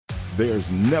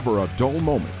There's never a dull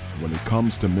moment when it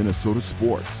comes to Minnesota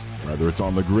sports. Whether it's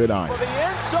on the gridiron, for the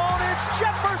end zone, it's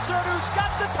Jefferson who's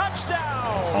got the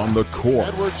touchdown. On the court,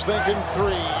 Edwards thinking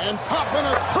three and popping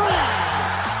a three.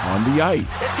 On the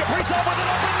ice, it's Kaprizov with an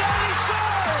open net, he scores.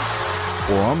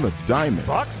 Or on the diamond.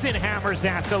 Buxton hammers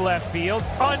that to left field.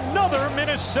 Another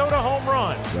Minnesota home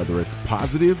run. Whether it's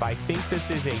positive, I think this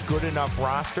is a good enough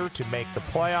roster to make the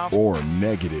playoffs. Or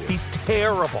negative. He's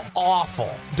terrible,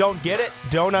 awful. Don't get it,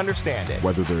 don't understand it.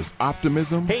 Whether there's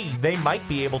optimism, hey, they might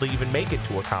be able to even make it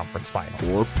to a conference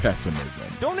final. Or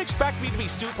pessimism. Don't expect me to be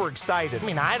super excited. I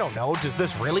mean, I don't know. Does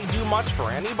this really do much for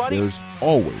anybody? There's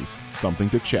always something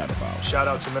to chat about. Shout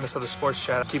out to Minnesota Sports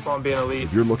Chat. Keep on being elite.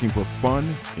 If you're looking for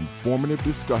fun, informative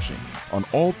discussion on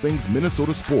all things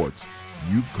Minnesota sports,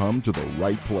 you've come to the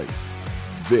right place.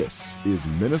 This is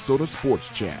Minnesota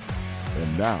Sports Chat.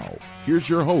 And now, here's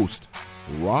your host,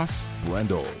 Ross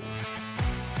Brendel.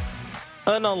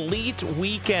 An elite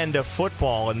weekend of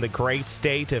football in the great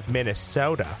state of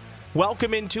Minnesota.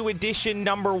 Welcome into edition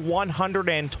number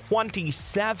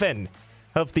 127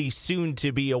 of the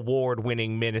soon-to-be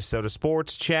award-winning Minnesota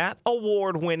Sports Chat.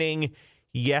 Award-winning,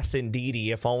 yes,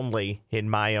 indeedy, if only in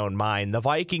my own mind. The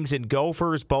Vikings and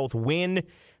Gophers both win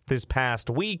this past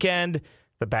weekend.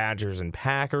 The Badgers and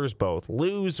Packers both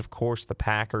lose. Of course, the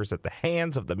Packers at the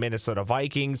hands of the Minnesota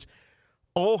Vikings.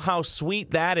 Oh, how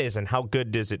sweet that is, and how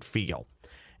good does it feel?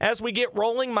 As we get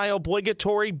rolling, my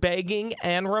obligatory begging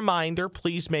and reminder,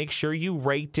 please make sure you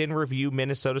rate and review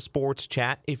Minnesota Sports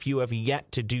Chat if you have yet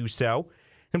to do so.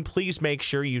 And please make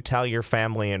sure you tell your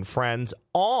family and friends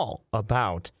all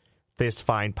about this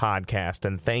fine podcast.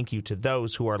 And thank you to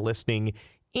those who are listening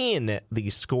in the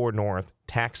Score North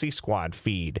Taxi Squad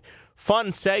feed.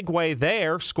 Fun segue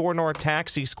there, Score North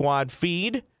Taxi Squad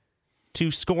feed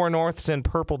to Score North's and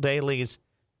Purple Daily's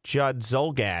Judd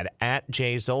Zulgad at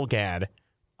JZulgad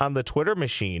on the Twitter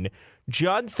machine.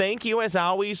 Judd, thank you as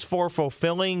always for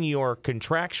fulfilling your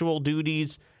contractual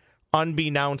duties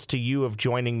unbeknownst to you of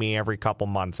joining me every couple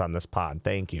months on this pod.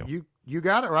 Thank you. You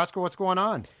got it, Roscoe. What's going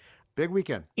on? Big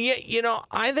weekend. Yeah,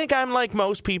 I think I'm like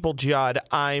most people, Judd.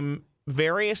 I'm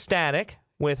very ecstatic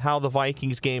with how the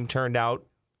Vikings game turned out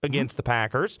against the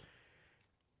Packers.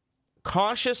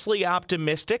 Cautiously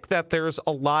optimistic that there's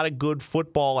a lot of good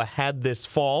football ahead this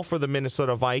fall for the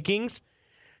Minnesota Vikings.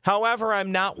 However,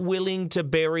 I'm not willing to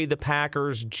bury the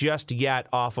Packers just yet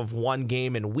off of one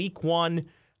game in week one.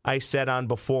 I said on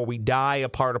Before We Die, a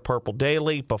part of Purple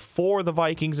Daily, before the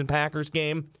Vikings and Packers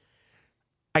game,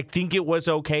 I think it was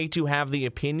okay to have the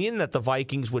opinion that the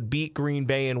Vikings would beat Green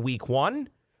Bay in week one,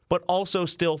 but also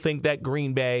still think that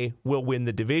Green Bay will win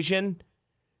the division.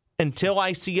 Until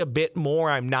I see a bit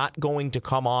more, I'm not going to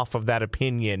come off of that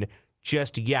opinion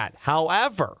just yet.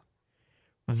 However,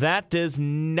 that does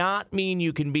not mean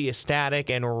you can be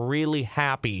ecstatic and really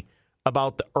happy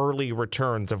about the early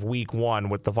returns of week one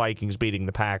with the Vikings beating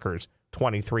the Packers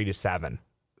 23-7.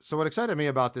 So what excited me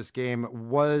about this game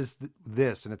was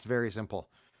this, and it's very simple.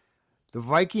 The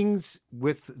Vikings,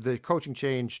 with the coaching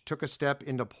change, took a step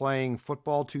into playing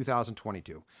football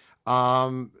 2022.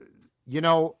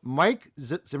 Mike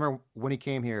Zimmer, when he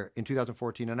came here in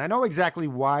 2014, and I know exactly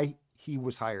why he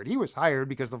was hired. He was hired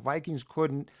because the Vikings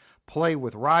couldn't play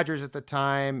with Rodgers at the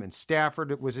time, and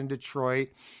Stafford was in Detroit,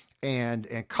 and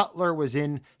Cutler was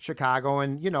in Chicago,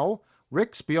 and,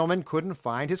 Rick Spielman couldn't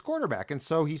find his quarterback. And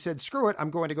so he said, screw it, I'm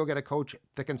going to go get a coach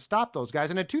that can stop those guys.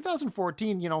 And in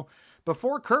 2014,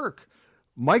 before Kirk,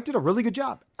 Mike did a really good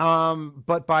job.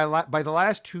 But by the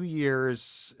last 2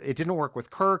 years, it didn't work with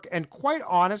Kirk. And quite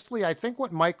honestly, I think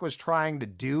what Mike was trying to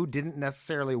do didn't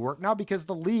necessarily work now because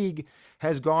the league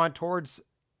has gone towards,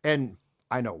 and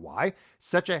I know why,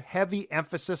 such a heavy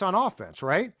emphasis on offense,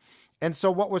 right? And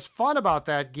so what was fun about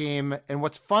that game and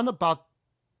what's fun about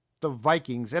the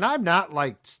Vikings, and I'm not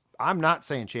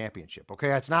saying championship,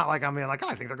 okay? It's not like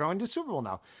I think they're going to Super Bowl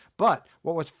now. But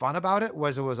what was fun about it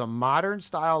was a modern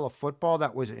style of football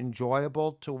that was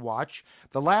enjoyable to watch.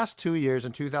 The last 2 years,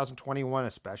 in 2021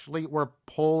 especially, were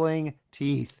pulling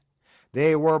teeth.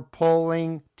 They were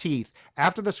pulling teeth.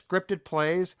 After the scripted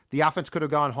plays, the offense could have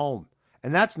gone home.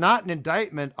 And that's not an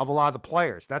indictment of a lot of the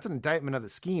players. That's an indictment of the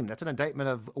scheme. That's an indictment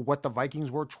of what the Vikings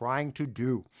were trying to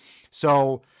do.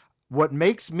 So what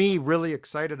makes me really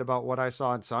excited about what I saw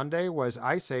on Sunday was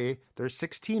I say there's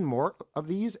 16 more of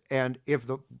these. And if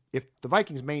the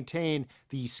Vikings maintain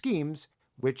these schemes,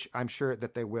 which I'm sure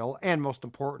that they will, and most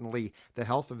importantly, the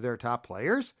health of their top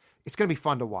players, it's going to be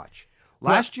fun to watch.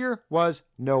 Last year was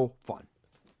no fun.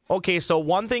 Okay, so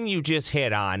one thing you just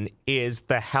hit on is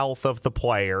the health of the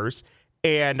players.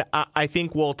 And I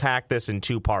think we'll tack this in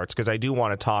two parts because I do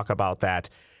want to talk about that.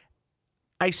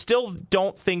 I still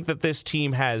don't think that this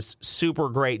team has super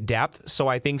great depth, so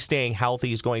I think staying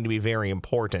healthy is going to be very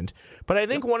important. But I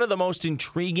think one of the most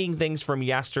intriguing things from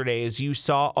yesterday is you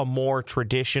saw a more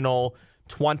traditional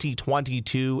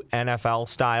 2022 NFL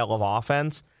style of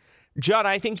offense. Judd,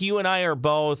 I think you and I are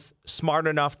both smart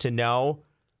enough to know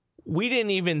we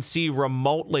didn't even see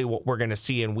remotely what we're going to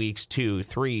see in weeks 2,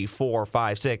 3, 4,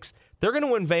 5, 6. They're going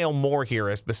to unveil more here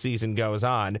as the season goes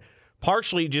on,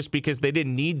 partially just because they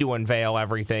didn't need to unveil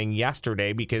everything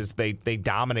yesterday because they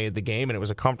dominated the game and it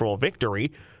was a comfortable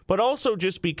victory, but also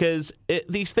just because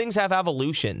these things have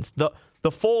evolutions.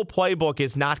 The full playbook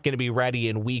is not going to be ready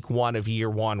in week 1 of year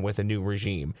 1 with a new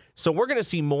regime. So we're going to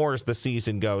see more as the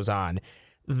season goes on.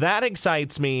 That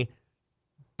excites me,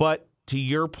 but to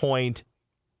your point,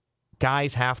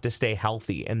 guys have to stay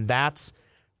healthy, and that's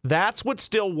what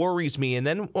still worries me. And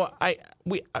then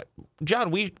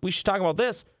John, we should talk about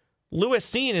this. Lewis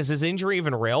Cine, is his injury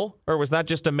even real, or was that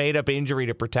just a made-up injury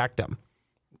to protect him?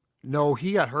 No,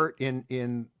 he got hurt in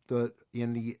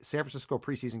the San Francisco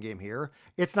preseason game here.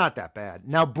 It's not that bad.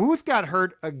 Now Booth got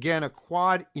hurt again, a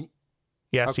quad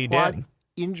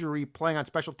injury playing on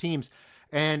special teams.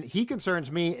 And he concerns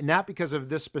me not because of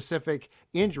this specific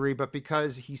injury, but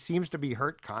because he seems to be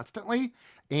hurt constantly.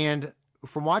 And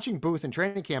from watching Booth in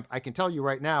training camp, I can tell you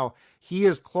right now, he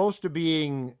is close to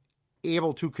being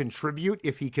able to contribute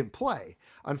if he can play.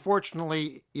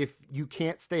 Unfortunately, if you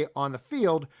can't stay on the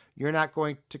field, you're not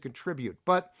going to contribute.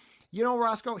 But,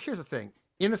 Roscoe, here's the thing.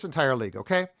 In this entire league,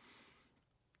 okay?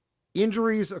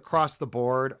 Injuries across the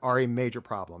board are a major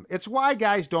problem. It's why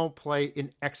guys don't play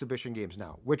in exhibition games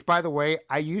now, which, by the way,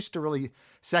 I used to really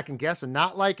second guess and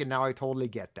not like, and now I totally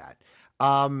get that.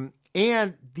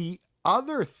 And the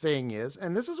other thing is,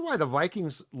 and this is why the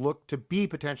Vikings look to be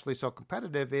potentially so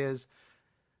competitive, is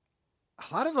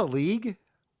a lot of the league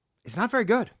is not very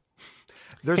good.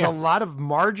 There's a lot of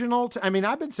marginal.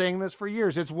 I've been saying this for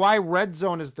years. It's why Red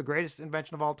Zone is the greatest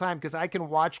invention of all time, because I can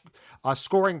watch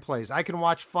scoring plays. I can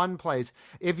watch fun plays.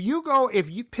 If you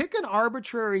pick an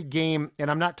arbitrary game,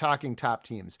 and I'm not talking top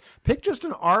teams, pick just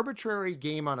an arbitrary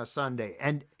game on a Sunday,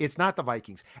 and it's not the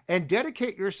Vikings, and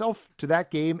dedicate yourself to that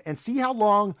game and see how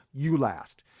long you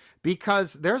last,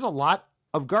 because there's a lot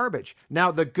of garbage. Now,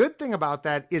 the good thing about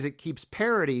that is it keeps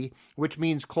parity, which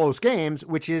means close games,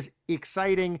 which is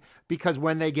exciting because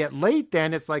when they get late,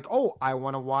 then it's like, oh, I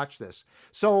want to watch this.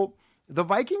 So the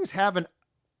Vikings have an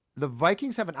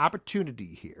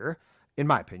opportunity here, in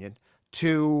my opinion,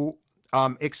 to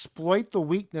exploit the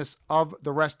weakness of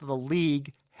the rest of the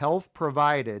league, health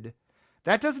provided.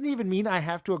 That doesn't even mean I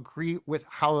have to agree with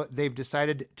how they've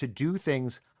decided to do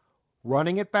things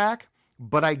running it back,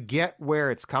 but I get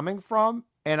where it's coming from,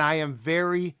 and I am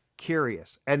very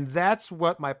curious. And that's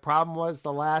what my problem was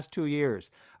the last 2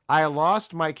 years. I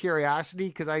lost my curiosity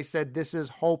because I said this is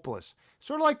hopeless.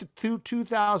 Sort of like the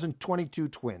 2022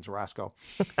 Twins, Roscoe.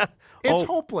 It's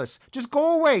hopeless. Just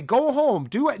go away. Go home.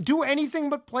 Do anything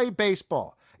but play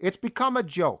baseball. It's become a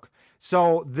joke.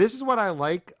 So this is what I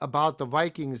like about the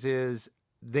Vikings is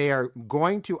they are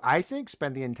going to, I think,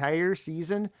 spend the entire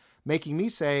season making me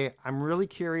say, I'm really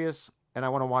curious and I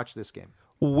want to watch this game.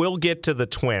 We'll get to the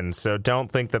Twins, so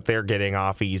don't think that they're getting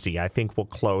off easy. I think we'll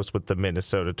close with the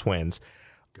Minnesota Twins.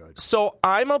 Good. So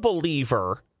I'm a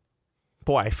believer.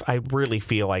 Boy, I really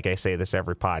feel like I say this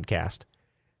every podcast.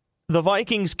 The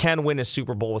Vikings can win a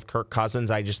Super Bowl with Kirk Cousins.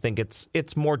 I just think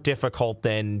it's more difficult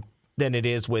than it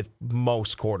is with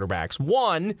most quarterbacks.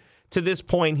 One, to this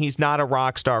point, he's not a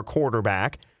rock star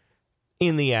quarterback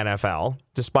in the NFL,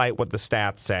 despite what the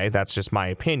stats say. That's just my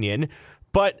opinion.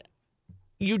 But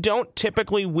you don't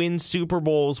typically win Super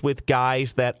Bowls with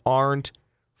guys that aren't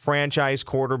franchise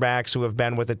quarterbacks who have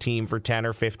been with a team for 10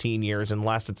 or 15 years,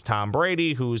 unless it's Tom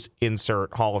Brady, who's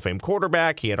insert Hall of Fame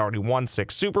quarterback. He had already won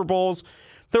 6 Super Bowls.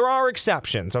 There are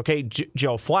exceptions, okay?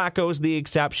 Joe Flacco's the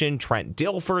exception. Trent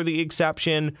Dilfer the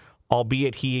exception,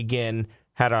 albeit he, again,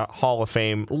 had a Hall of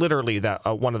Fame, literally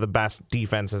one of the best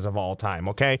defenses of all time,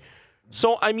 okay?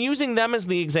 So I'm using them as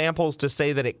the examples to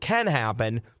say that it can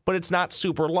happen, but it's not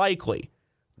super likely.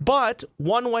 But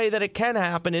one way that it can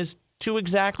happen is to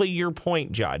exactly your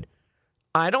point, Judd.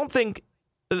 I don't think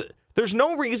there's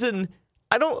no reason.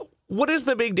 What is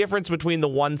the big difference between the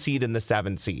 1 seed and the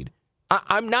 7 seed?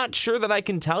 I'm not sure that I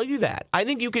can tell you that. I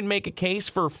think you can make a case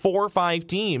for 4 or 5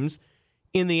 teams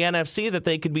in the NFC that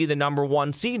they could be the number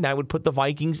 1 seed, and I would put the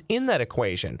Vikings in that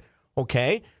equation.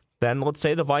 Okay, then let's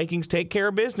say the Vikings take care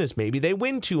of business. Maybe they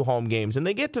win 2 home games and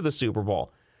they get to the Super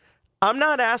Bowl. I'm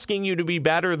not asking you to be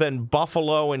better than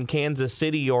Buffalo and Kansas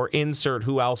City or insert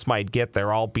who else might get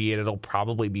there, albeit it'll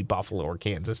probably be Buffalo or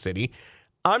Kansas City.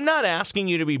 I'm not asking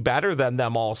you to be better than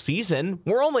them all season.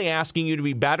 We're only asking you to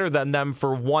be better than them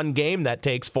for one game that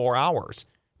takes 4 hours.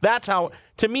 That's how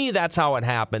it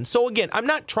happens. So again, I'm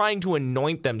not trying to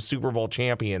anoint them Super Bowl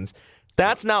champions.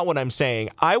 That's not what I'm saying.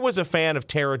 I was a fan of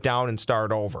tear it down and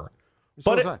start over.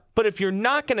 But if you're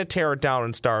not going to tear it down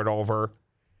and start over,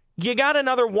 you got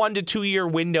another 1 to 2 year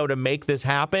window to make this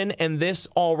happen, and this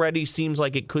already seems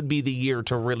like it could be the year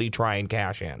to really try and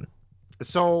cash in.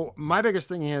 So my biggest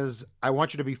thing is I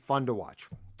want you to be fun to watch.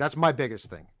 That's my biggest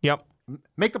thing. Yep.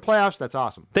 Make the playoffs. That's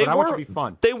awesome. But I want you to be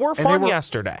fun. They were fun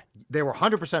yesterday. They were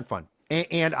 100% fun.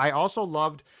 And I also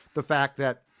loved the fact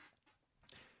that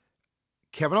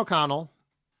Kevin O'Connell,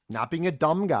 not being a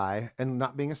dumb guy and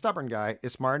not being a stubborn guy,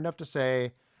 is smart enough to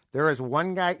say there is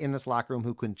one guy in this locker room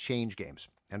who can change games.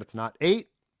 And it's not 8,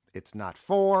 it's not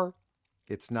 4,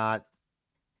 it's not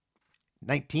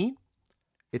 19,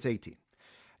 it's 18.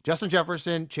 Justin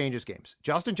Jefferson changes games.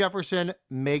 Justin Jefferson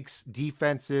makes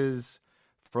defenses,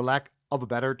 for lack of a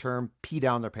better term, pee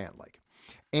down their pant leg.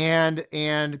 And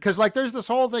because like there's this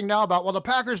whole thing now about, well, the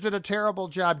Packers did a terrible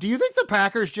job. Do you think the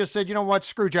Packers just said, you know what,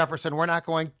 screw Jefferson, we're not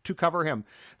going to cover him?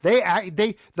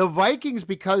 The Vikings,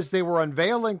 because they were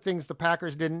unveiling things the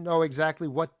Packers didn't know exactly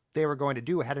what they were going to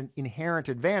do, had an inherent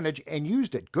advantage and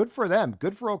used it. Good for them.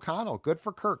 Good for O'Connell. Good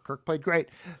for Kirk. Kirk played great.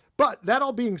 But that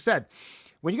all being said,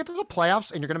 when you get to the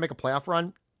playoffs and you're going to make a playoff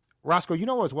run, Roscoe, you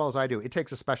know as well as I do, it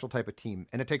takes a special type of team,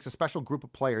 and it takes a special group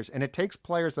of players, and it takes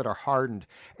players that are hardened.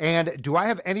 And do I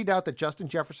have any doubt that Justin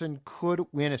Jefferson could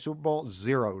win a Super Bowl?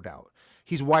 Zero doubt.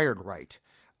 He's wired right.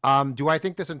 Do I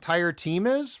think this entire team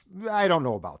is? I don't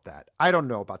know about that.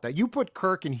 You put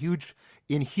Kirk in huge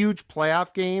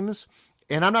playoff games,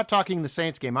 and I'm not talking the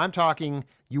Saints game. I'm talking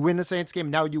you win the Saints game,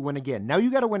 now you win again. Now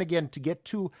you got to win again to get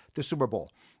to the Super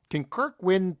Bowl. Can Kirk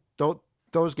win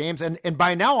those games? And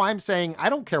by now I'm saying I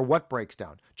don't care what breaks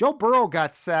down. Joe Burrow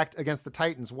got sacked against the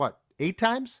Titans, 8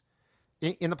 times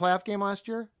in the playoff game last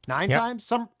year? 9 times?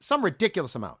 Some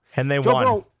ridiculous amount. And they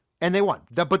won. They won.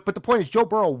 But the point is Joe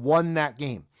Burrow won that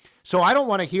game. So I don't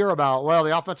want to hear about, well,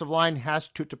 the offensive line has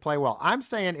to play well. I'm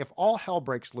saying if all hell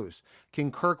breaks loose,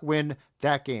 can Kirk win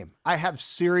that game? I have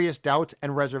serious doubts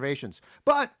and reservations.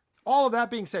 But all of that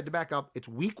being said, to back up, it's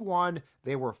week 1.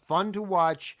 They were fun to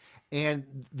watch.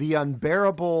 And the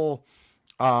unbearable,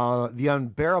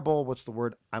 what's the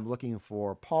word I'm looking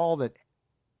for, Paul, that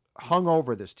hung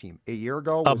over this team a year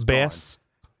ago was abyss. Gone.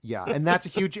 Yeah, and that's a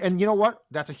huge, and you know what?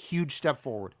 That's a huge step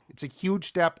forward. It's a huge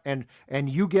step, and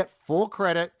you get full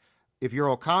credit. If you're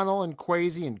O'Connell and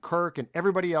Kwesi and Kirk and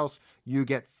everybody else, you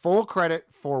get full credit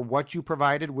for what you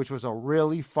provided, which was a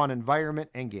really fun environment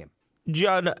and game.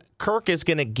 Judd, Kirk is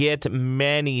going to get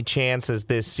many chances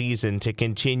this season to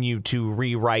continue to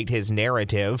rewrite his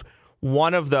narrative.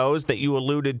 One of those that you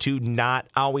alluded to, not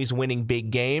always winning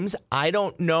big games. I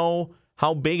don't know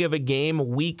how big of a game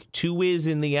week 2 is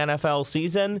in the NFL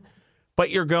season,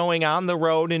 but you're going on the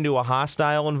road into a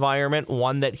hostile environment,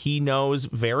 one that he knows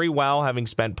very well, having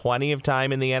spent plenty of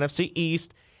time in the NFC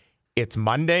East. It's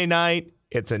Monday night.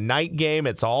 It's a night game.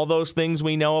 It's all those things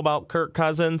we know about Kirk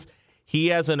Cousins. He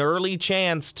has an early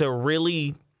chance to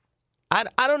really, I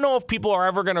don't know if people are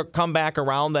ever going to come back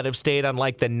around that have stayed on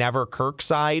like the never Kirk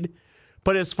side.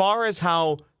 But as far as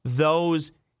how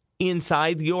those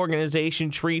inside the organization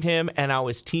treat him and how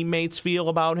his teammates feel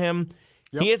about him,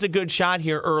 he has a good shot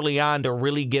here early on to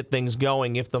really get things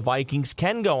going if the Vikings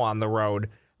can go on the road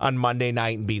on Monday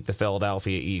night and beat the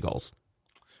Philadelphia Eagles.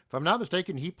 If I'm not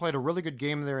mistaken, he played a really good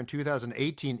game there in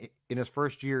 2018 in his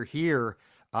first year here.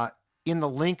 In the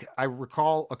link, I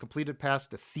recall a completed pass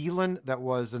to Thielen that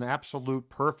was an absolute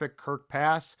perfect Kirk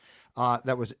pass.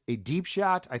 That was a deep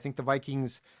shot. I think the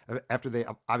Vikings, after they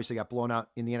obviously got blown out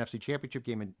in the NFC Championship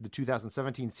game in the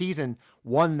 2017 season,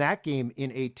 won that game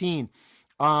in 18.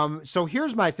 So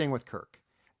here's my thing with Kirk.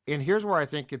 And here's where I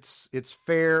think it's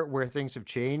fair where things have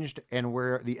changed and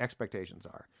where the expectations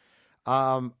are.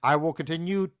 I will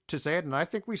continue to say it, and I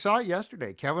think we saw it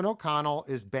yesterday. Kevin O'Connell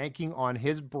is banking on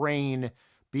his brain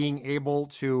being able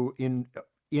to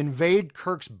invade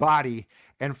Kirk's body,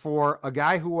 and for a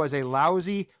guy who was a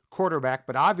lousy quarterback,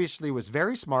 but obviously was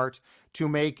very smart, to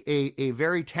make a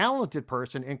very talented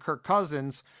person in Kirk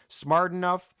Cousins smart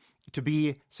enough to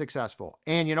be successful.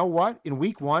 And you know what? In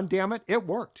week 1, damn it, it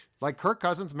worked. Like Kirk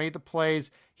Cousins made the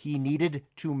plays he needed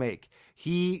to make.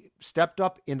 He stepped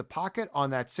up in the pocket on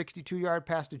that 62-yard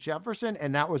pass to Jefferson,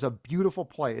 and that was a beautiful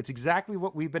play. It's exactly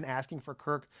what we've been asking for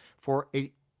Kirk for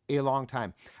a long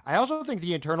time. I also think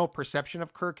the internal perception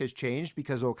of Kirk has changed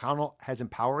because O'Connell has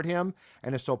empowered him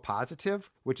and is so positive,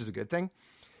 which is a good thing.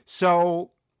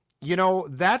 So,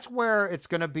 that's where it's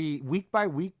going to be week by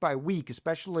week by week,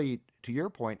 especially to your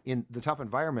point, in the tough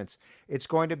environments, it's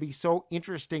going to be so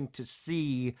interesting to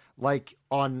see, like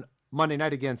on Monday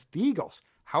night against the Eagles,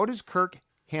 how does Kirk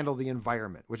handle the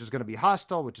environment, which is going to be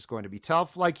hostile, which is going to be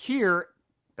tough. Like here,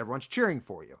 everyone's cheering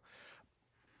for you.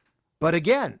 But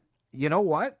again, you know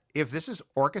what? If this is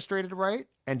orchestrated right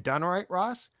and done right,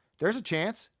 Ross, there's a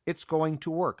chance it's going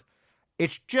to work.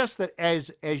 It's just that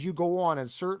as you go on, and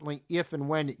certainly if and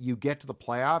when you get to the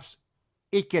playoffs,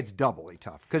 it gets doubly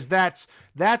tough, because that's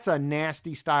a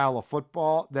nasty style of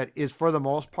football that is, for the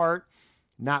most part,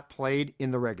 not played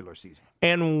in the regular season.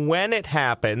 And when it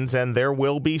happens, and there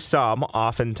will be some,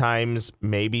 oftentimes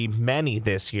maybe many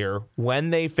this year,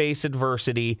 when they face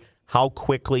adversity, how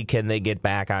quickly can they get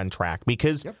back on track?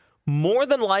 Because more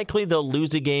than likely they'll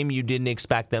lose a game you didn't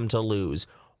expect them to lose.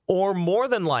 Or more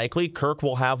than likely, Kirk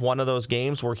will have one of those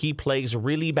games where he plays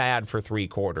really bad for 3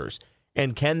 quarters.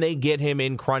 And can they get him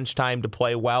in crunch time to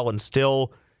play well and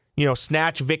still,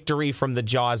 snatch victory from the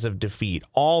jaws of defeat?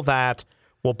 All that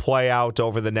will play out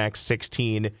over the next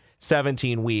 16,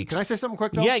 17 weeks. Can I say something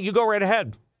quick, though? Yeah, you go right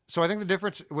ahead. So I think the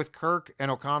difference with Kirk and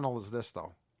O'Connell is this,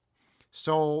 though.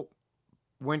 So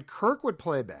when Kirk would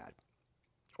play bad,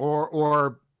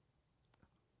 or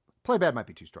play bad might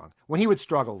be too strong, when he would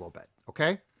struggle a little bit,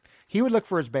 okay? He would look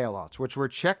for his bailouts, which were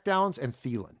checkdowns and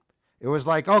Thielen. It was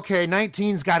like, okay,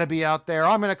 19's got to be out there.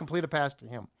 I'm going to complete a pass to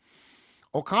him.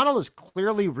 O'Connell has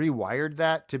clearly rewired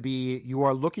that to be, you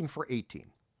are looking for 18.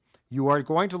 You are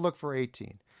going to look for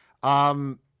 18.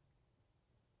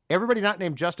 Everybody not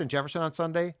named Justin Jefferson on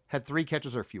Sunday had 3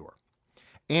 catches or fewer.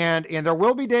 And there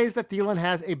will be days that Thielen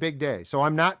has a big day. So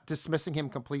I'm not dismissing him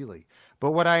completely.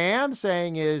 But what I am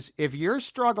saying is, if you're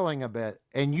struggling a bit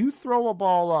and you throw a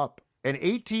ball up and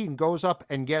 18 goes up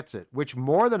and gets it, which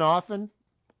more than often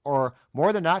or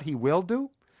more than not he will do,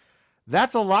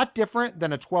 that's a lot different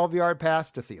than a 12-yard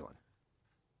pass to Thielen.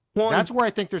 Well, that's where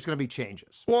I think there's going to be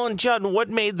changes. Well, and Judd, what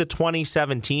made the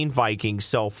 2017 Vikings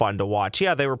so fun to watch?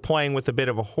 Yeah, they were playing with a bit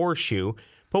of a horseshoe,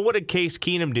 but what did Case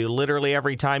Keenum do? Literally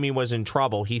every time he was in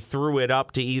trouble, he threw it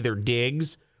up to either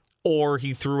Diggs or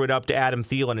he threw it up to Adam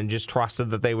Thielen and just trusted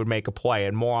that they would make a play,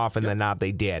 and more often than not,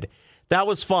 they did. That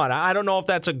was fun. I don't know if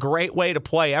that's a great way to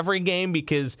play every game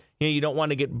because you don't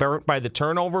want to get burnt by the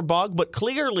turnover bug, but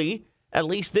clearly, at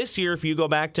least this year, if you go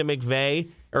back to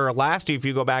McVay, or last year, if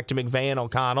you go back to McVay and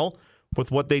O'Connell,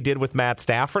 with what they did with Matt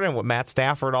Stafford and what Matt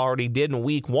Stafford already did in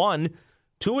week 1,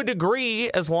 to a degree,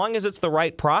 as long as it's the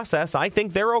right process, I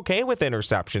think they're okay with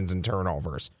interceptions and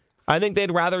turnovers. I think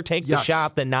they'd rather take the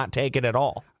shot than not take it at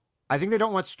all. I think they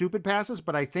don't want stupid passes,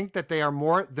 but I think that they are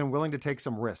more than willing to take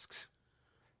some risks.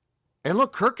 And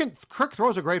look, Kirk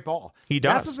throws a great ball. He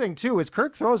does. That's the thing, too, is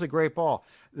Kirk throws a great ball.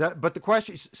 But the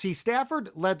question, see,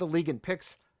 Stafford led the league in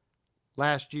picks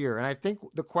last year. And I think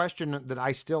the question that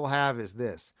I still have is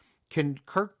this. Can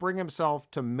Kirk bring himself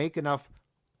to make enough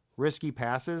risky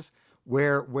passes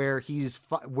where he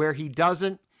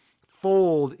doesn't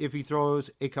fold if he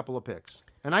throws a couple of picks?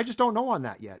 And I just don't know on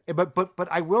that yet. But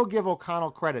I will give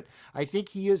O'Connell credit. I think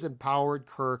he has empowered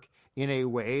Kirk in a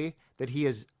way that he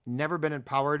has never been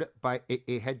empowered by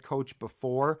a head coach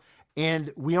before.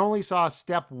 And we only saw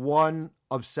step 1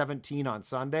 of 17 on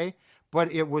Sunday,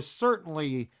 but it was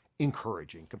certainly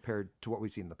encouraging compared to what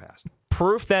we've seen in the past.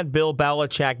 Proof that Bill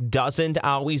Belichick doesn't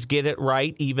always get it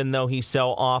right, even though he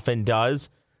so often does.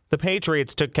 The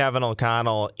Patriots took Kevin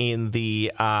O'Connell in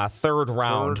the 3rd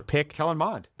round pick. Kellen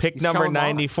Mond. Pick number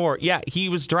 94. Yeah, he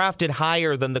was drafted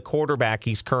higher than the quarterback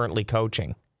he's currently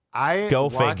coaching.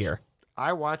 Figure.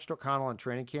 I watched O'Connell in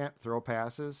training camp throw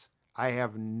passes. I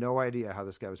have no idea how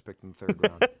this guy was picked in the 3rd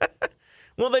round.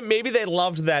 Well, then maybe they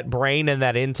loved that brain and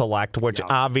that intellect, which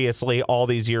obviously all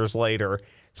these years later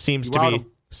seems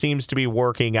to be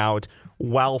working out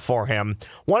well for him.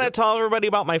 Want to tell everybody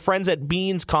about my friends at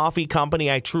Beans Coffee Company.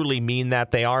 I truly mean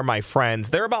that. They are my friends.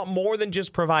 They're about more than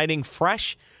just providing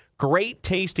fresh, great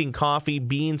tasting coffee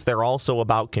beans. They're also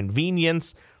about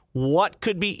convenience. What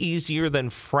could be easier than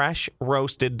fresh,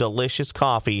 roasted, delicious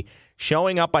coffee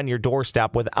showing up on your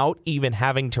doorstep without even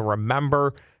having to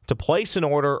remember to place an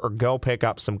order or go pick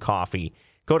up some coffee?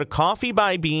 Go to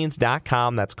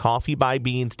coffeebybeans.com. That's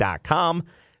coffeebybeans.com.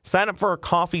 Sign up for a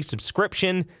coffee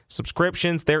subscription.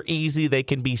 Subscriptions, they're easy. They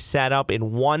can be set up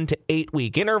in 1 to 8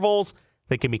 week intervals.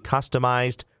 They can be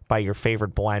customized by your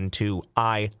favorite blend, too.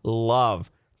 I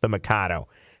love the Mikado.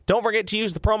 Don't forget to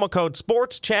use the promo code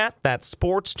SPORTSCHAT. That's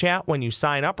SPORTSCHAT when you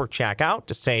sign up or check out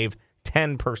to save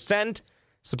 10%.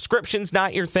 Subscription's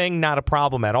not your thing, not a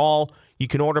problem at all. You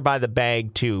can order by the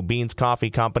bag, too. Beans Coffee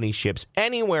Company ships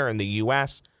anywhere in the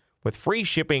U.S. with free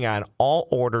shipping on all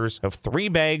orders of 3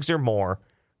 bags or more.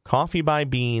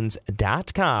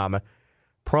 Coffeebybeans.com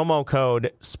promo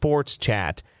code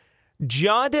SPORTSCHAT.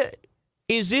 Judd,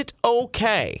 is it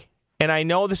okay? And I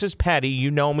know this is petty.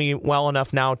 You know me well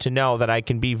enough now to know that I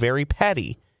can be very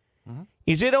petty. Mm-hmm.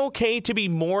 Is it okay to be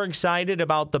more excited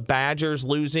about the Badgers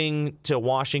losing to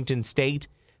Washington State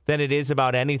than it is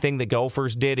about anything the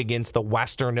Gophers did against the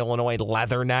Western Illinois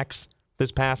Leathernecks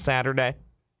this past Saturday?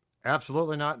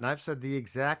 Absolutely not. And I've said the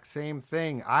exact same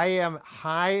thing. I am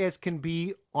high as can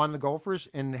be on the Gophers,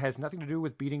 and it has nothing to do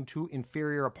with beating two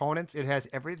inferior opponents. It has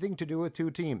everything to do with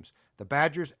two teams, the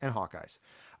Badgers and Hawkeyes.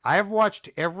 I have watched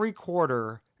every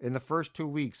quarter in the first 2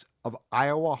 weeks of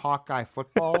Iowa Hawkeye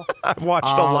football. I've watched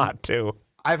a lot, too.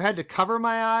 I've had to cover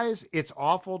my eyes. It's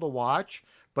awful to watch.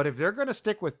 But if they're going to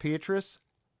stick with Petrus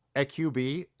at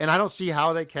QB, and I don't see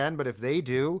how they can, but if they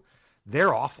do,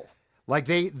 they're awful. Like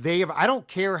they have, I don't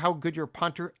care how good your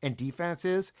punter and defense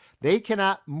is. They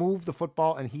cannot move the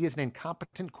football, and he is an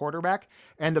incompetent quarterback.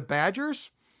 And the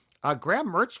Badgers, Graham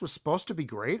Mertz was supposed to be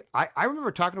great. I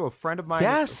remember talking to a friend of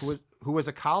mine who was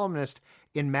a columnist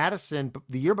in Madison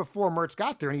the year before Mertz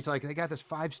got there, and he's like, they got this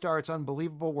 5-star. It's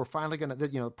unbelievable. We're finally going to,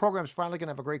 the program's finally going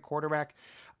to have a great quarterback.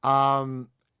 And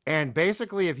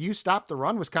basically, if you stop the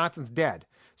run, Wisconsin's dead.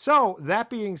 So that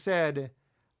being said,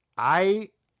 I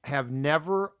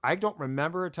don't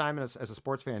remember a time as a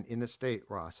sports fan in this state,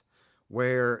 Ross,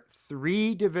 where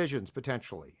three divisions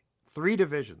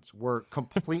were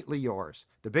completely yours.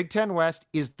 The Big Ten West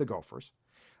is the Gophers.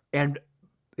 And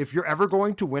if you're ever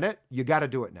going to win it, you got to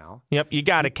do it now. Yep, you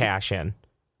got to cash in.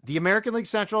 The American League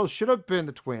Central should have been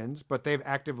the Twins, but they've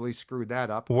actively screwed that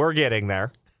up. We're getting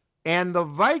there. And the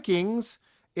Vikings,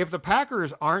 if the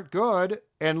Packers aren't good,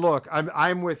 and look,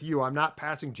 I'm with you. I'm not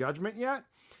passing judgment yet.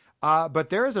 But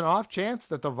there is an off chance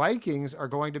that the Vikings are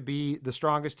going to be the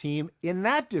strongest team in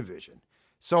that division.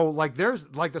 So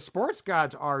the sports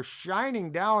gods are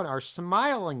shining down, are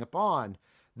smiling upon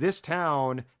this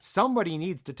town. Somebody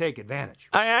needs to take advantage.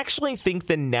 I actually think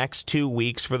the next 2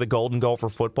 weeks for the Golden Gopher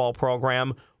football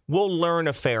program, we'll learn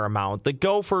a fair amount. The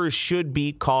Gophers should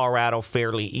beat Colorado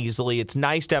fairly easily. It's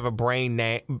nice to have a brand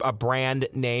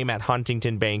name at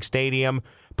Huntington Bank Stadium,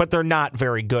 but they're not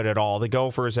very good at all. The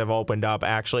Gophers have opened up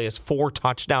actually as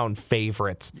 4-touchdown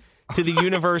favorites to the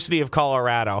University of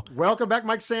Colorado. Welcome back,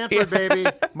 Mike Sanford, baby.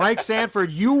 Mike Sanford,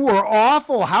 you were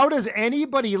awful. How does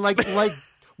anybody like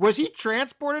was he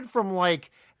transported from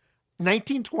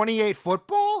 1928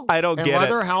 football? I don't get it.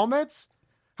 Leather helmets?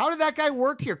 How did that guy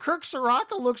work here? Kirk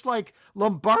Soraka looks like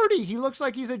Lombardi. He looks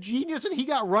like he's a genius, and he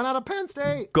got run out of Penn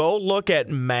State. Go look at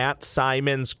Matt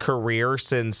Simon's career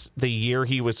since the year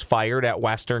he was fired at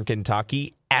Western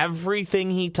Kentucky.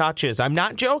 Everything he touches, I'm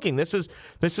not joking. This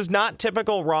is not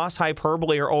typical Ross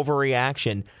hyperbole or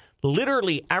overreaction.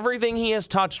 Literally everything he has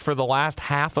touched for the last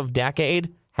half a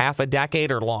decade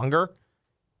or longer,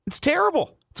 it's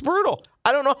terrible. It's brutal.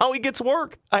 I don't know how he gets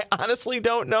work. I honestly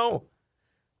don't know.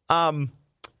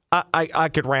 I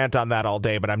could rant on that all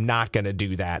day, but I'm not going to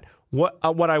do that. What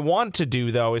I want to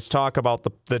do, though, is talk about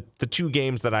the two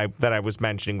games that I was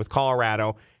mentioning with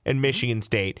Colorado and Michigan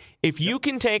State. If you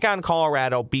can take on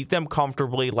Colorado, beat them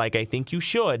comfortably like I think you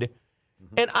should,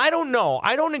 and I don't know.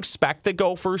 I don't expect the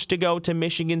Gophers to go to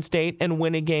Michigan State and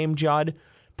win a game, Judd,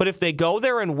 but if they go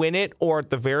there and win it, or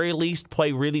at the very least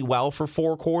play really well for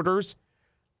 4 quarters,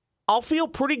 I'll feel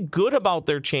pretty good about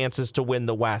their chances to win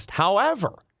the West.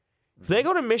 However, if they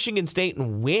go to Michigan State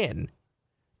and win,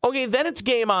 okay, then it's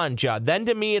game on, Judd. Then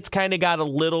to me, it's kind of got a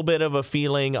little bit of a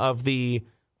feeling of the,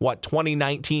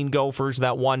 2019 Gophers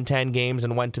that won 10 games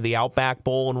and went to the Outback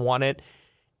Bowl and won it.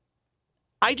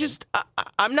 I'm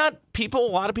not, a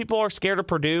lot of people are scared of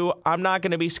Purdue. I'm not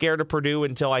going to be scared of Purdue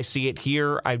until I see it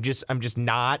here. I'm just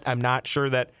not. I'm not sure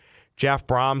that Jeff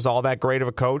Brom's all that great of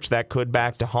a coach. That could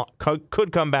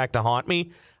come back to haunt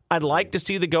me. I'd like to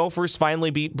see the Gophers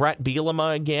finally beat Brett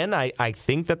Bielema again. I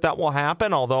think that will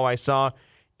happen, although I saw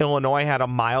Illinois had a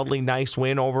mildly nice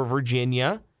win over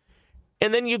Virginia.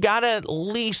 And then you got to at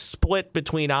least split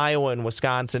between Iowa and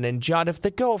Wisconsin. And, Judd, if the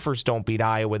Gophers don't beat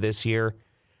Iowa this year,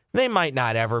 they might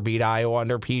not ever beat Iowa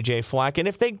under P.J. Fleck. And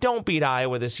if they don't beat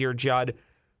Iowa this year, Judd,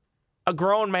 a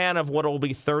grown man of what will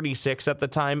be 36 at the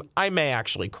time, I may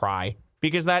actually cry.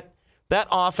 Because that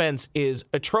offense is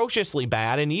atrociously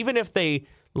bad. And even if they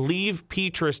leave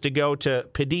Petrus to go to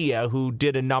Padilla, who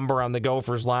did a number on the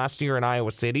Gophers last year in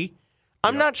Iowa City,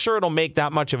 I'm not sure it'll make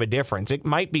that much of a difference. It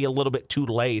might be a little bit too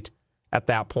late at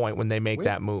that point when they make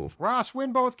that move. Ross,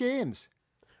 win both games.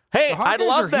 Hey, I'd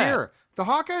love that. Here. The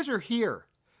Hawkeyes are here.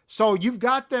 So you've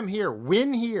got them here.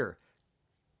 Win here.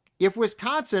 If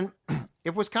Wisconsin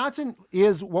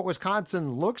is what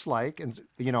Wisconsin looks like, and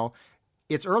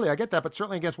it's early, I get that, but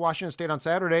certainly against Washington State on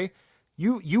Saturday,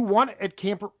 You won at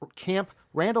Camp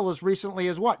Randall as recently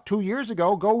as 2 years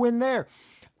ago. Go win there.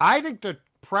 I think the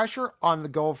pressure on the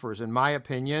Gophers, in my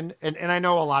opinion, and I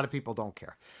know a lot of people don't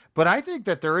care, but I think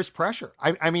that there is pressure.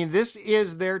 I mean, this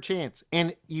is their chance.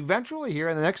 And eventually here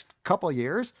in the next couple of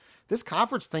years, this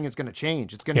conference thing is going to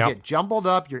change. It's going to get jumbled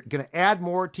up. You're going to add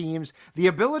more teams. The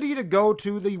ability to go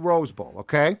to the Rose Bowl,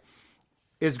 okay,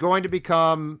 is going to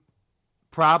become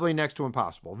probably next to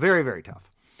impossible. Very, very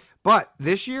tough. But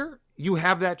this year, you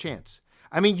have that chance.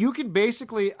 I mean, you can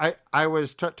basically, I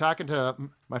was talking to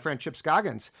my friend Chip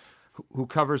Scoggins, who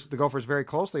covers the Gophers very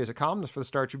closely as a columnist for the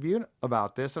Star Tribune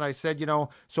about this. And I said,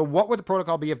 so what would the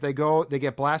protocol be if they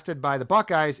get blasted by the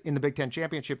Buckeyes in the Big Ten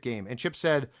championship game? And Chip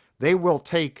said they will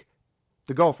take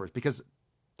the Gophers because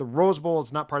the Rose Bowl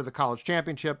is not part of the college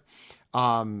championship.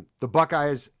 The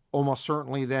Buckeyes almost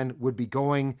certainly then would be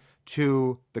going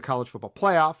to the college football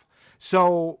playoff.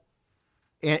 So,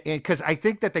 and because I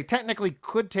think that they technically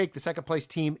could take the second place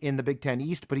team in the Big Ten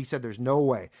East, but he said there's no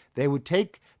way they would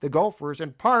take the Gophers,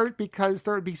 in part because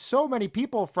there would be so many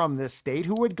people from this state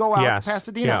who would go out to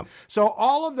Pasadena. Yeah. So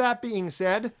all of that being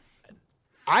said,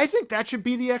 I think that should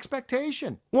be the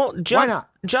expectation. Well, why not?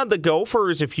 Judd, the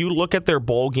Gophers, if you look at their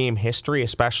bowl game history,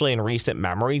 especially in recent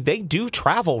memory, they do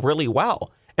travel really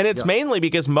well. And it's mainly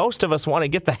because most of us want to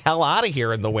get the hell out of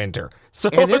here in the winter. So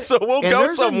we'll go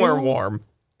somewhere warm.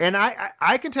 And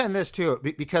I contend this, too,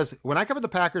 because when I covered the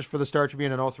Packers for the Star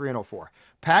Tribune in 03 and 04,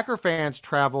 Packer fans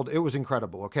traveled. It was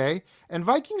incredible, okay? And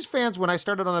Vikings fans, when I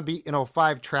started on the beat in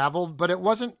 05, traveled, but it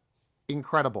wasn't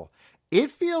incredible.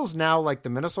 It feels now like the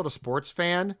Minnesota sports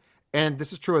fan, and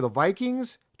this is true of the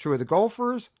Vikings, true of the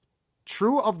Gophers,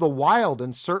 true of the Wild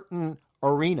in certain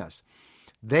arenas.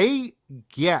 They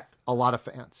get a lot of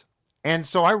fans. And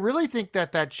so I really think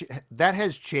that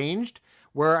has changed,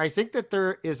 where I think that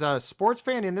there is a sports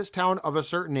fan in this town of a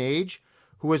certain age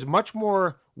who is much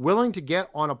more willing to get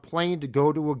on a plane to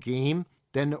go to a game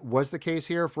than was the case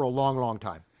here for a long, long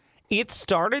time. It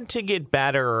started to get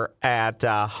better at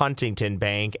Huntington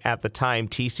Bank, at the time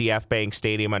TCF Bank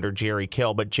Stadium under Jerry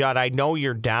Kill. But, Judd, I know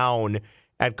you're down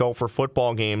at Gopher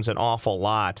football games an awful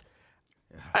lot.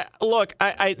 Look,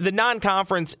 the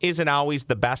non-conference isn't always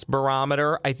the best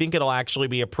barometer. I think it'll actually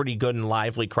be a pretty good and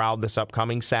lively crowd this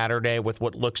upcoming Saturday with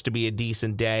what looks to be a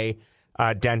decent day.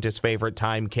 Dentist's favorite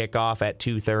time kickoff at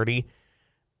 2:30.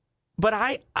 But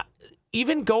I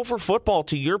even Gopher football,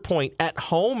 to your point, at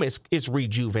home is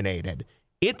rejuvenated.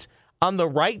 It's on the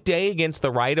right day against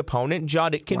the right opponent,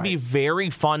 Judd. It can be very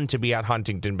fun to be at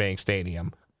Huntington Bank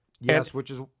Stadium. Yes, which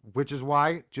is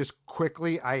why, just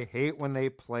quickly, I hate when they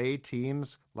play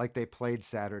teams like they played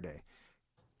Saturday.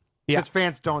 Because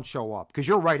fans don't show up. Because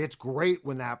you're right, it's great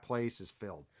when that place is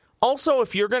filled. Also,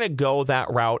 if you're going to go that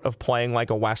route of playing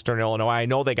like a Western Illinois, I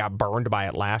know they got burned by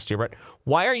it last year, but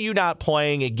why are you not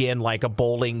playing again like a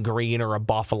Bowling Green or a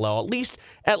Buffalo?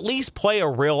 At least play a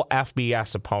real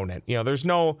FBS opponent.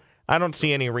 I don't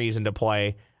see any reason to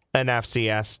play an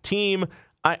FCS team.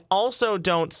 I also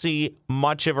don't see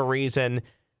much of a reason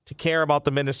to care about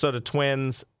the Minnesota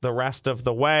Twins the rest of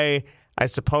the way. I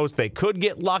suppose they could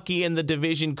get lucky and the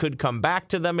division could come back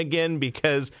to them again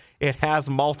because it has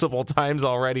multiple times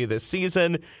already this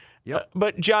season. Yep.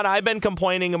 But, John, I've been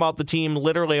complaining about the team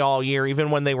literally all year.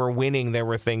 Even when they were winning, there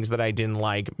were things that I didn't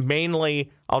like. Mainly,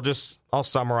 I'll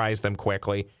summarize them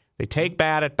quickly. They take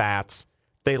bad at bats.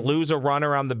 They lose a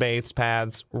runner on the base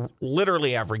paths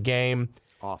literally every game.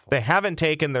 Awful. They haven't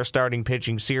taken their starting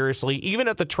pitching seriously, even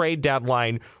at the trade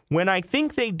deadline, when I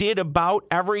think they did about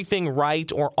everything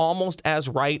right or almost as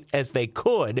right as they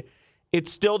could. It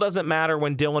still doesn't matter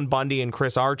when Dylan Bundy and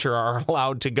Chris Archer are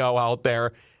allowed to go out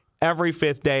there every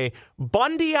fifth day.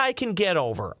 Bundy I can get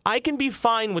over. I can be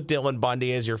fine with Dylan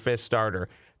Bundy as your fifth starter.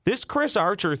 This Chris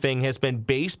Archer thing has been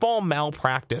baseball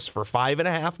malpractice for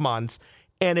 5.5 months,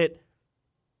 and it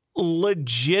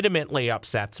legitimately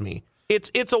upsets me.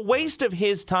 It's a waste of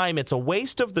his time. It's a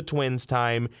waste of the Twins'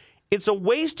 time. It's a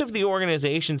waste of the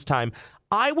organization's time.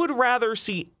 I would rather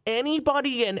see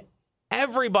anybody and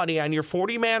everybody on your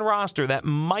 40-man roster that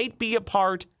might be a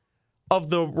part of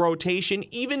the rotation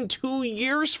even 2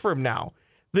 years from now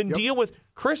than deal with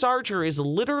Chris Archer is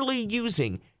literally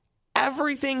using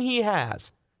everything he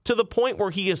has to the point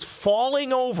where he is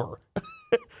falling over,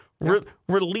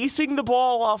 releasing the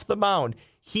ball off the mound.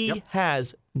 He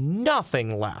has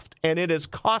nothing left, and it has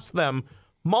cost them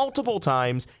multiple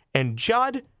times. And,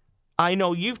 Judd, I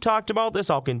know you've talked about this.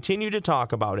 I'll continue to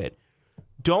talk about it.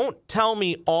 Don't tell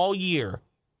me all year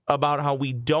about how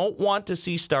we don't want to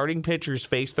see starting pitchers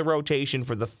face the rotation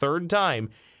for the third time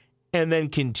and then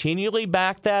continually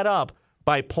back that up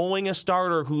by pulling a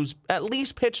starter who's at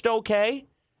least pitched okay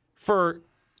for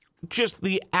just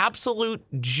the absolute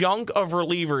junk of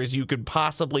relievers you could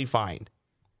possibly find.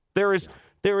 There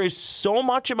is so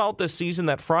much about this season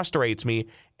that frustrates me,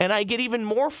 and I get even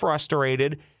more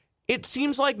frustrated. It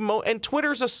seems like, and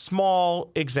Twitter's a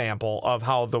small example of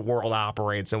how the world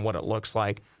operates and what it looks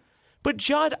like. But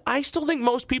Judd, I still think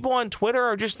most people on Twitter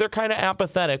are they're kind of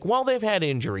apathetic. Well, they've had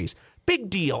injuries. Big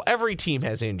deal. Every team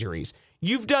has injuries.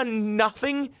 You've done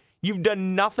nothing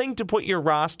to put your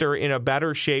roster in a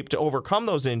better shape to overcome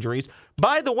those injuries.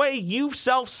 By the way, you've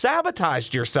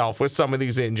self-sabotaged yourself with some of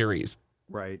these injuries.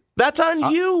 Right. That's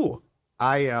on you.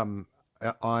 On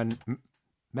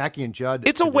Mackey and Judd.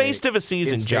 It's a waste of a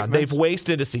season, Judd. They've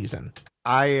wasted a season.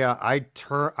 I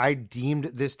deemed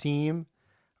this team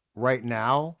right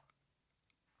now.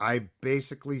 I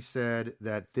basically said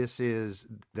that this is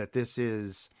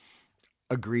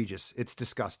egregious. It's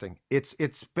disgusting. It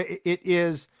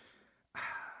is.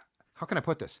 How can I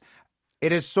put this?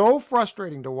 It is so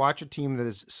frustrating to watch a team that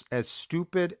is as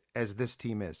stupid as this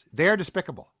team is. They are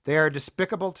despicable. They are a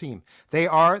despicable team. They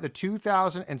are the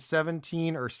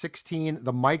 2017 or 16,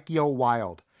 the Mike Yeo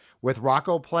Wild, with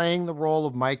Rocco playing the role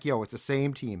of Mike Yeo. It's the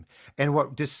same team. And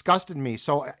what disgusted me,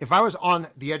 so if I was on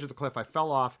the edge of the cliff, I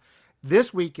fell off.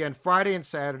 This weekend, Friday and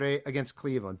Saturday against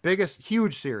Cleveland.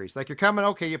 Huge series. Like, you're coming,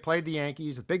 okay, you played the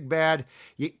Yankees, the big bad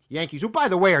Yankees, who, by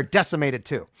the way, are decimated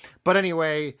too. But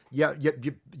anyway,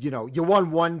 you won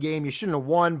one game. You shouldn't have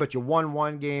won, but you won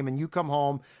one game, and you come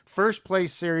home. First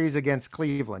place series against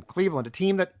Cleveland. Cleveland, a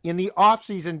team that in the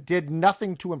offseason did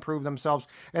nothing to improve themselves.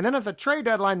 And then at the trade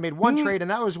deadline made one trade,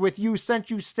 and that was with you, sent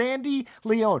you Sandy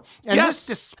Leone. And yes.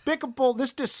 this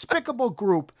despicable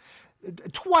group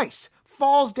twice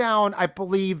falls down, I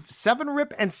believe,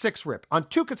 7-rip and 6-rip on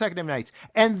 2 consecutive nights.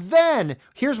 And then,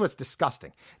 here's what's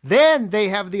disgusting. Then they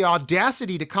have the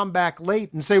audacity to come back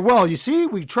late and say, well, you see,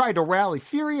 we tried to rally.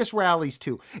 Furious rallies,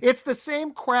 too. It's the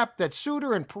same crap that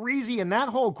Suter and Parisi and that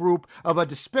whole group of a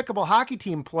despicable hockey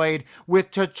team played with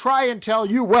to try and tell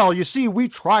you, well, you see, we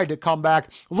tried to come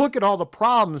back. Look at all the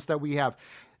problems that we have.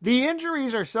 The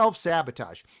injuries are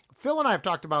self-sabotage. Phil and I have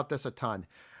talked about this a ton.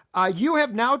 You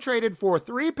have now traded for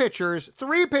three pitchers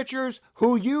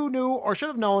who you knew or should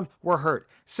have known were hurt.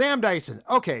 Sam Dyson,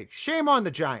 okay, shame on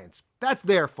the Giants. That's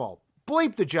their fault.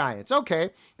 Bleep the Giants.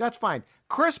 Okay, that's fine.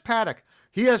 Chris Paddock,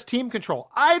 he has team control.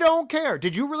 I don't care.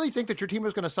 Did you really think that your team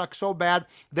was going to suck so bad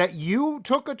that you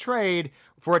took a trade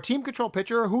for a team control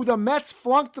pitcher who the Mets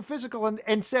flunked the physical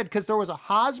and said, because there was a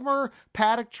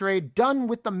Hosmer-Paddock trade done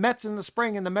with the Mets in the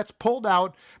spring, and the Mets pulled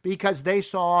out because they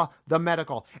saw the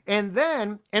medical. And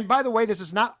then, and by the way, this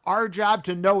is not our job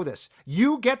to know this.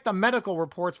 You get the medical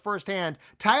reports firsthand.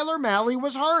 Tyler Mahle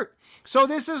was hurt. So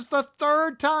this is the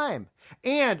third time.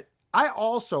 And I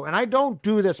also, and I don't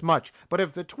do this much, but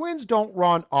if the Twins don't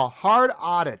run a hard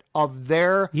audit of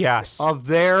their health,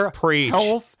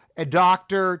 a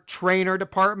doctor, trainer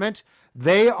department,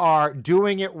 they are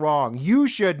doing it wrong. You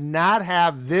should not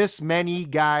have this many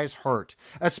guys hurt,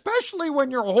 especially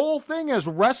when your whole thing is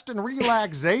rest and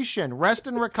relaxation, rest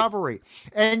and recovery.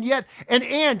 And yet,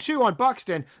 and too, on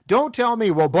Buxton, don't tell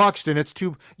me, well, Buxton,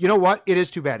 you know what? It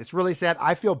is too bad. It's really sad.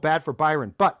 I feel bad for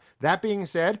Byron. But that being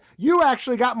said, you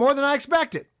actually got more than I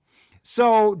expected.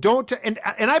 So and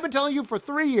I've been telling you for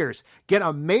 3 years, get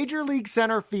a major league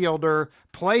center fielder,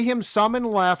 play him some in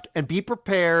left, and be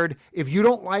prepared. If you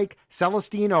don't like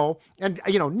Celestino and,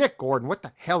 Nick Gordon, what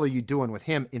the hell are you doing with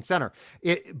him in center?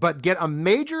 But get a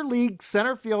major league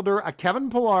center fielder, a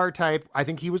Kevin Pillar type. I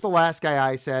think he was the last guy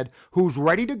I said, who's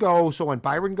ready to go. So when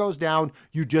Byron goes down,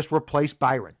 you just replace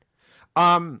Byron.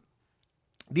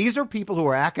 These are people who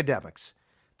are academics.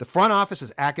 The front office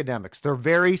is academics. They're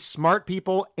very smart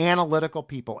people, analytical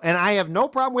people. And I have no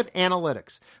problem with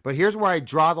analytics. But here's where I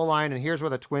draw the line, and here's where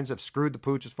the Twins have screwed the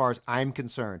pooch as far as I'm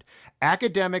concerned.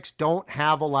 Academics don't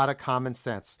have a lot of common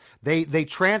sense. They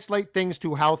translate things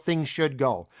to how things should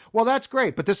go. Well, that's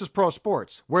great, but this is pro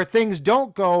sports, where things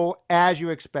don't go as you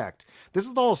expect. This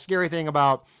is the whole scary thing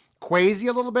about Quasi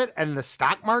a little bit and the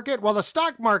stock market. Well, the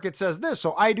stock market says this,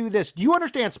 so I do this. Do you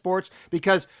understand sports?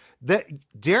 Because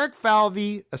Derek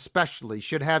Falvey especially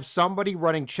should have somebody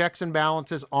running checks and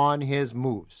balances on his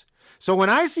moves. So when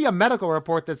I see a medical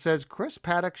report that says Chris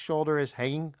Paddock's shoulder is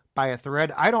hanging by a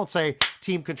thread, I don't say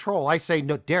team control. I say,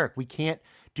 no, Derek, we can't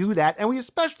do that. And we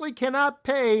especially cannot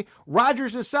pay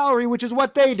Rodgers' salary, which is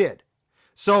what they did.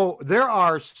 So there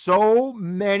are so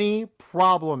many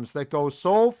problems that go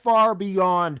so far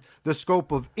beyond the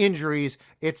scope of injuries.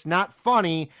 It's not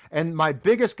funny. And my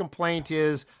biggest complaint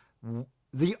is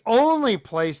the only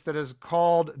place that has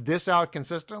called this out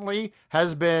consistently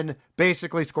has been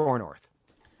basically Score North.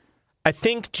 I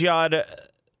think, Judd,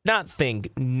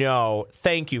 No,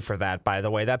 thank you for that, by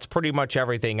the way. That's pretty much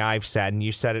everything I've said, and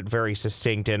you said it very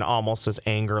succinct and almost as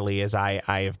angrily as I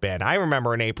have been. I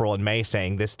remember in April and May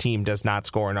saying this team does not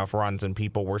score enough runs, and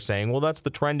people were saying, well, that's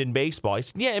the trend in baseball. I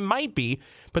said, yeah, it might be,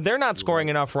 but they're not scoring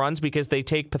enough runs because they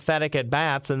take pathetic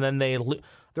at-bats, and then they're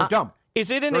dumb.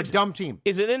 They're a dumb team.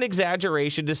 Is it an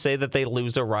exaggeration to say that they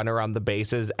lose a runner on the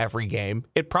bases every game?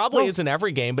 It probably isn't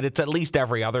every game, but it's at least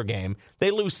every other game. They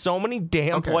lose so many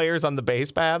damn players on the base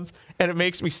paths, and it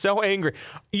makes me so angry.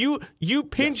 You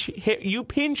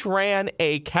pinch ran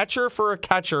a catcher for a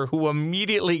catcher who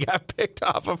immediately got picked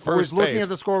off of first base. He was looking at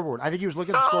the scoreboard. I think he was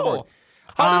looking at the scoreboard.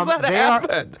 How does that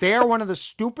happen? They are one of the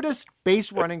stupidest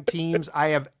base running teams I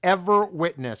have ever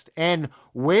witnessed. And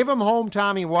wave him home,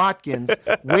 Tommy Watkins.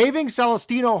 Waving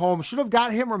Celestino home should have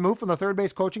got him removed from the third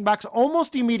base coaching box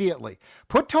almost immediately.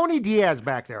 Put Tony Diaz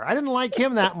back there. I didn't like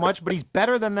him that much, but he's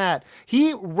better than that.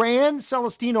 He ran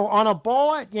Celestino on a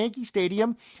ball at Yankee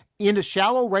Stadium into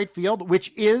shallow right field,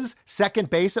 which is second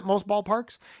base at most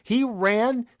ballparks. He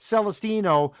ran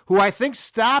Celestino, who I think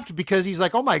stopped because he's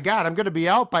like, oh my God, I'm going to be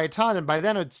out by a ton, and by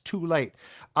then it's too late.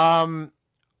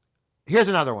 Here's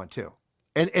another one too.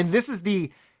 And this is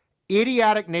the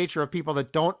idiotic nature of people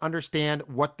that don't understand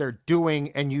what they're doing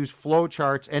and use flow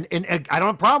charts. And I don't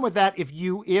have a problem with that if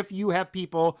you have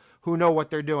people who know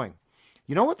what they're doing.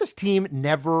 You know what this team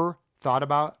never thought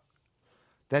about?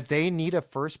 That they need a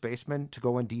first baseman to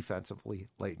go in defensively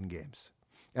late in games.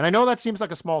 And I know that seems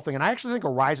like a small thing, and I actually think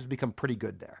Arise has become pretty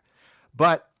good there.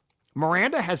 But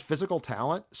Miranda has physical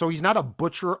talent, so he's not a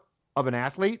butcher of an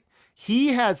athlete. He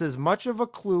has as much of a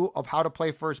clue of how to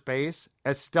play first base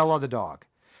as Stella the dog.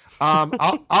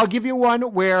 I'll give you one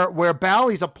where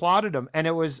Bally's applauded him,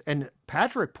 and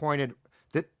Patrick pointed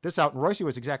this out, and Royce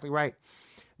was exactly right.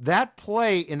 That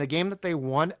play in the game that they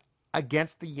won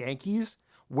against the Yankees,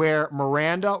 where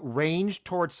Miranda ranged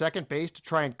towards second base to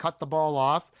try and cut the ball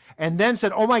off, and then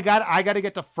said, oh my God, I got to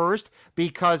get to first,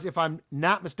 because if I'm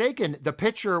not mistaken, the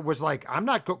pitcher was like, I'm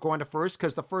not going to first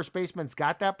because the first baseman's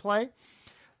got that play.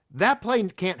 That play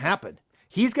can't happen.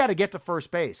 He's got to get to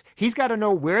first base. He's got to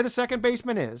know where the second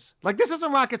baseman is. Like, this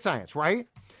isn't rocket science, right?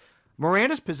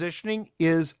 Miranda's positioning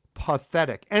is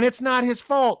pathetic, and it's not his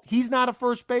fault. He's not a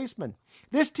first baseman.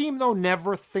 This team, though,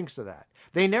 never thinks of that.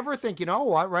 They never think, you know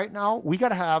what, right now we got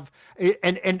to have,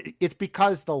 and it's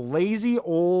because the lazy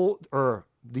old, or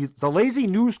the lazy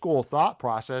new school thought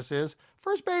process is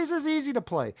first base is easy to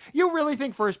play. You really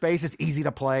think first base is easy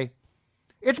to play?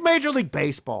 It's Major League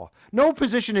Baseball. No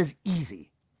position is easy.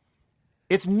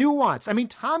 It's nuanced. I mean,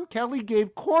 Tom Kelly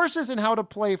gave courses in how to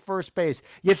play first base.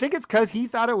 You think it's because he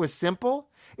thought it was simple?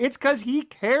 It's because he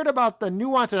cared about the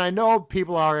nuance. And I know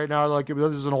people are right now like, this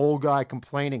is an old guy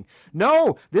complaining.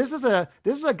 No, this is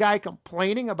a guy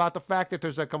complaining about the fact that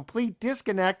there's a complete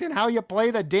disconnect in how you play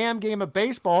the damn game of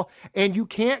baseball, and you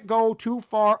can't go too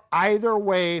far either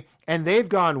way. And they've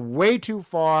gone way too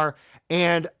far.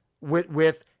 And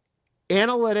with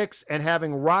analytics and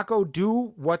having Rocco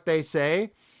do what they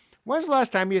say, when's the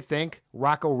last time you think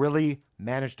Rocco really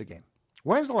managed a game?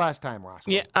 When's the last time, Ross?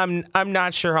 Yeah, I'm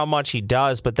not sure how much he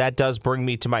does, but that does bring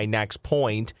me to my next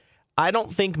point. I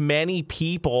don't think many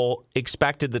people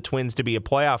expected the Twins to be a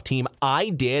playoff team. I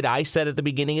did. I said at the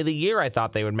beginning of the year I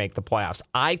thought they would make the playoffs.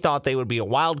 I thought they would be a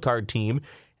wild card team,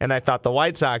 and I thought the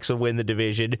White Sox would win the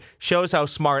division. Shows how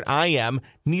smart I am.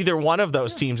 Neither one of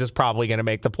those teams is probably going to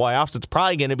make the playoffs. It's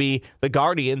probably going to be the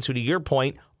Guardians, who, to your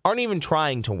point, aren't even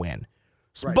trying to win.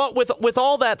 Right. But with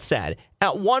all that said,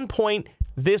 at one point,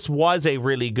 this was a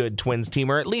really good Twins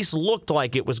team, or at least looked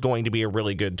like it was going to be a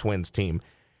really good Twins team.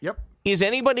 Yep. Is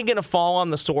anybody going to fall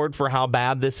on the sword for how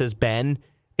bad this has been?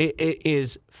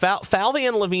 Falvey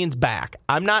and Levine's back.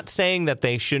 I'm not saying that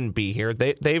they shouldn't be here.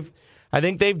 I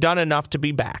think they've done enough to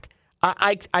be back.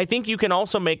 I think you can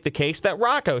also make the case that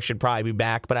Rocco should probably be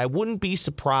back, but I wouldn't be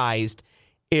surprised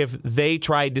if they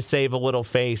tried to save a little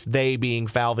face, they being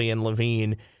Falvey and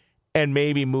Levine, and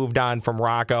maybe moved on from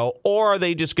Rocco. Or are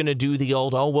they just going to do the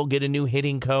old, we'll get a new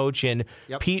hitting coach, and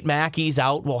Pete Mackey's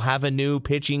out, we'll have a new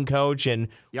pitching coach, and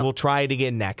we'll try it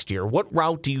again next year? What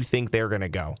route do you think they're going to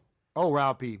go? Oh,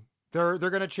 Ralphie. They're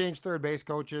going to change third base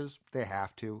coaches. They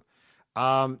have to.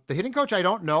 The hitting coach, I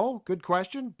don't know. Good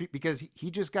question, because he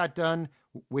just got done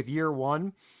with year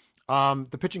one.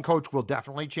 The pitching coach will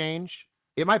definitely change.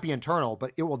 It might be internal,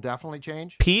 but it will definitely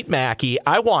change. Pete Mackey.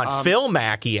 I want Phil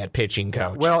Mackey at pitching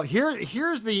coach. Well,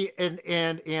 here's the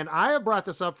and I have brought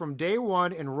this up from day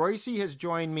one, and Royce has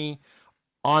joined me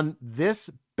on this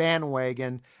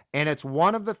bandwagon, and it's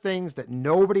one of the things that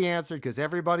nobody answered because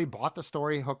everybody bought the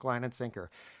story hook, line, and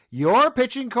sinker. Your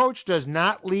pitching coach does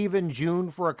not leave in June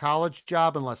for a college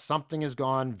job unless something has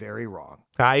gone very wrong.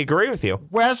 I agree with you.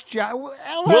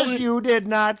 LSU did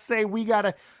not say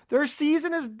their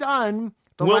season is done.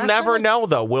 We'll never know,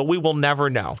 though. We will never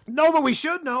know. No, but we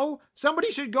should know.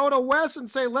 Somebody should go to Wes and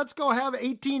say, let's go have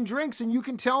 18 drinks and you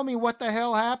can tell me what the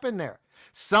hell happened there.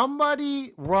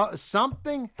 Something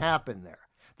happened there.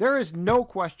 There is no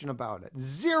question about it.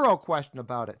 Zero question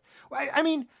about it. I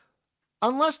mean,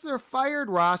 unless they're fired,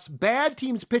 Ross, bad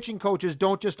teams' pitching coaches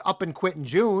don't just up and quit in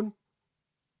June.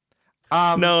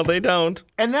 No, they don't.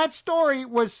 And that story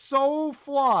was so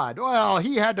flawed. Well,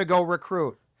 he had to go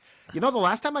recruit. The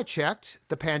last time I checked,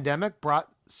 the pandemic brought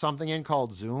something in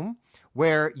called Zoom,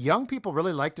 where young people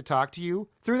really like to talk to you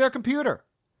through their computer.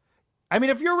 I mean,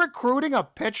 if you're recruiting a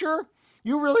pitcher,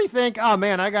 you really think, oh,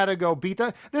 man, I got to go beat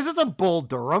this isn't Bull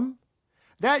Durham.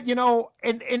 That,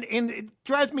 and it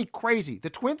drives me crazy. The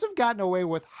Twins have gotten away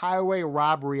with highway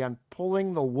robbery on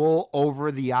pulling the wool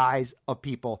over the eyes of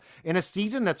people in a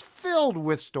season that's filled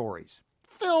with stories,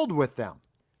 filled with them.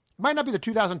 It might not be the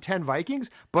 2010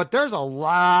 Vikings, but there's a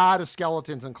lot of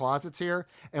skeletons in closets here,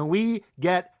 and we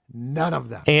get none of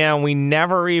them. And we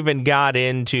never even got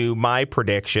into my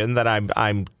prediction that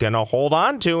I'm going to hold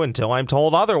on to until I'm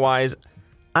told otherwise.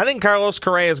 I think Carlos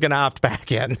Correa is going to opt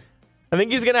back in. I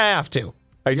think he's going to have to.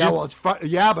 It's fun.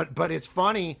 Yeah, but it's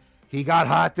funny. He got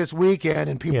hot this weekend,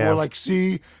 and people were like,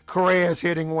 "See, Correa's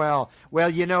hitting well." Well,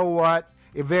 you know what?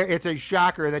 It's a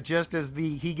shocker that just as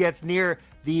he gets near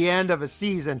the end of a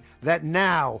season, that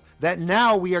now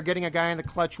we are getting a guy in the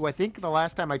clutch who I think the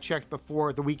last time I checked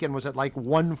before the weekend was at like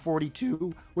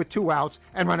 142 with 2 outs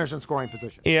and runners in scoring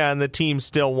position. Yeah, and the team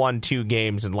still won 2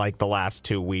 games in like the last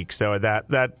 2 weeks, so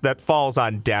that falls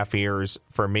on deaf ears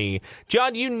for me.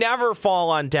 John, you never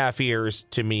fall on deaf ears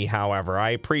to me, however.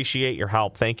 I appreciate your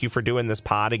help. Thank you for doing this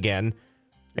pod again.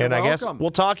 And I guess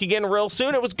we'll talk again real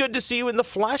soon. It was good to see you in the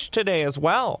flesh today as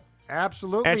well.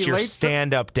 Absolutely. At your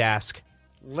stand-up desk.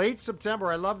 Late September.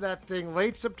 I love that thing.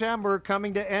 Late September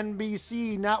coming to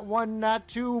NBC. Not 1, not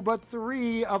 2, but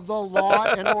 3 of the Law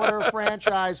and Order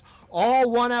franchise. All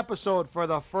one episode for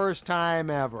the first time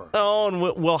ever. Oh, and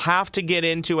we'll have to get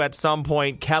into at some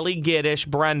point Kelly Giddish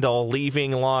Brendel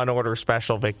leaving Law and Order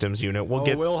Special Victims Unit.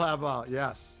 We'll have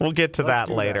yes. We'll get to that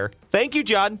later. Thank you,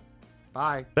 Judd.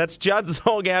 Bye. That's Judd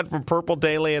Zulgad from Purple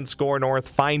Daily and Score North.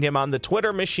 Find him on the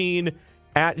Twitter machine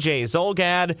at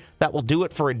 @JZulgad. That will do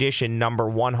it for edition number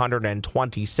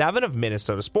 127 of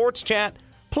Minnesota Sports Chat.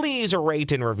 Please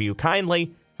rate and review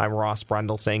kindly. I'm Ross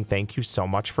Brendel saying thank you so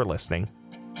much for listening.